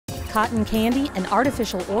cotton candy, and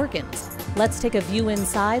artificial organs. Let's take a view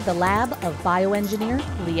inside the lab of bioengineer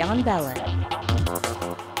Leon Bellan.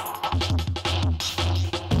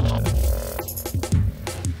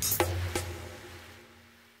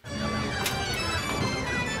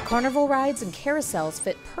 Carnival rides and carousels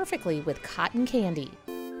fit perfectly with cotton candy.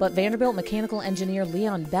 But Vanderbilt mechanical engineer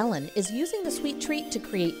Leon Bellan is using the sweet treat to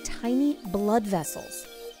create tiny blood vessels.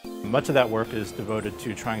 Much of that work is devoted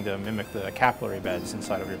to trying to mimic the capillary beds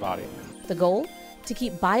inside of your body. The goal? To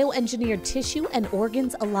keep bioengineered tissue and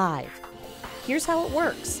organs alive. Here's how it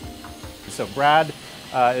works. So Brad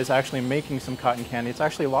is actually making some cotton candy. It's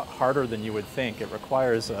actually a lot harder than you would think. It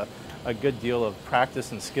requires a good deal of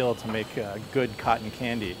practice and skill to make good cotton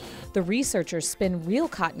candy. The researchers spin real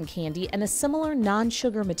cotton candy and a similar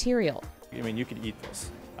non-sugar material. I mean, you could eat this.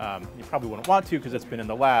 You probably wouldn't want to because it's been in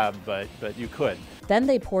the lab, but you could. Then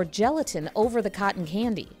they pour gelatin over the cotton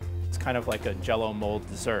candy. It's kind of like a Jell-O mold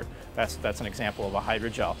dessert. That's an example of a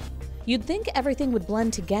hydrogel. You'd think everything would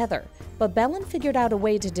blend together, but Bellan figured out a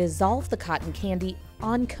way to dissolve the cotton candy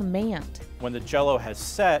on command. When the Jell-O has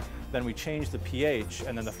set, then we change the pH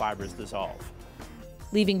and then the fibers dissolve,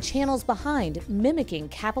 leaving channels behind mimicking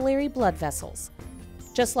capillary blood vessels.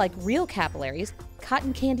 Just like real capillaries,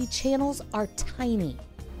 cotton candy channels are tiny.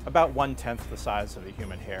 About 1/10 the size of a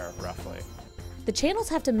human hair, roughly. The channels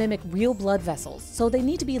have to mimic real blood vessels, so they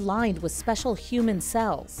need to be lined with special human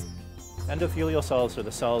cells. Endothelial cells are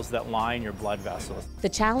the cells that line your blood vessels. The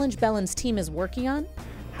challenge Bellan's team is working on?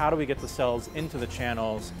 How do we get the cells into the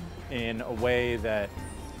channels in a way that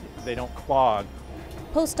they don't clog?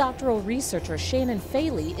 Postdoctoral researcher Shannon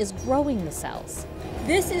Faley is growing the cells.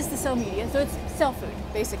 This is the cell media, so it's cell food,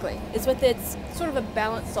 basically. It's with its sort of a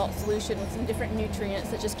balanced salt solution with some different nutrients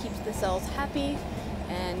that just keeps the cells happy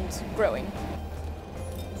and growing.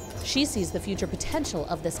 She sees the future potential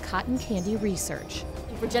of this cotton candy research.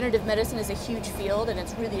 Regenerative medicine is a huge field and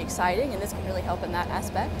it's really exciting, and this can really help in that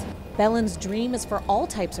aspect. Bellan's dream is for all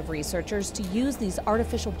types of researchers to use these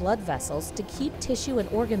artificial blood vessels to keep tissue and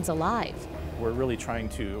organs alive. We're really trying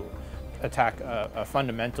to attack a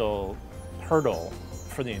fundamental hurdle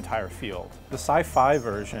for the entire field. The sci-fi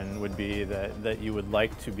version would be that you would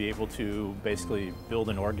like to be able to basically build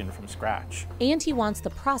an organ from scratch. And he wants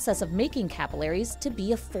the process of making capillaries to be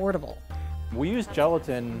affordable. We use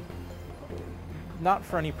gelatin not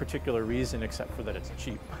for any particular reason except for that it's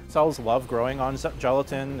cheap. Cells love growing on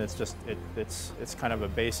gelatin. It's kind of a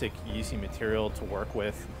basic, easy material to work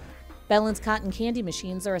with. Bellan's cotton candy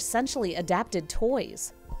machines are essentially adapted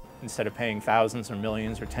toys. Instead of paying thousands or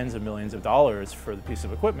millions or tens of millions of dollars for the piece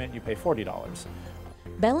of equipment, you pay $40.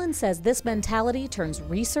 Bellan says this mentality turns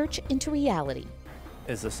research into reality.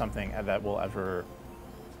 Is this something that will ever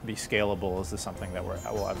be scalable? Is this something that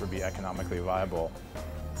will ever be economically viable?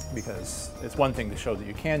 Because it's one thing to show that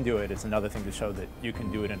you can do it, it's another thing to show that you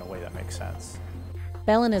can do it in a way that makes sense.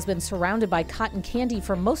 Bellan has been surrounded by cotton candy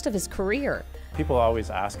for most of his career. People always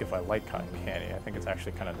ask if I like cotton candy. I think it's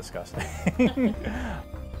actually kind of disgusting.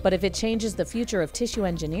 But if it changes the future of tissue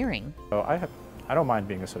engineering... So I don't mind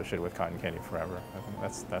being associated with cotton candy forever. I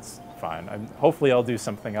think that's fine. Hopefully I'll do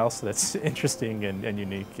something else that's interesting and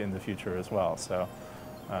unique in the future as well. So,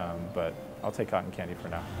 but I'll take cotton candy for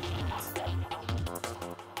now.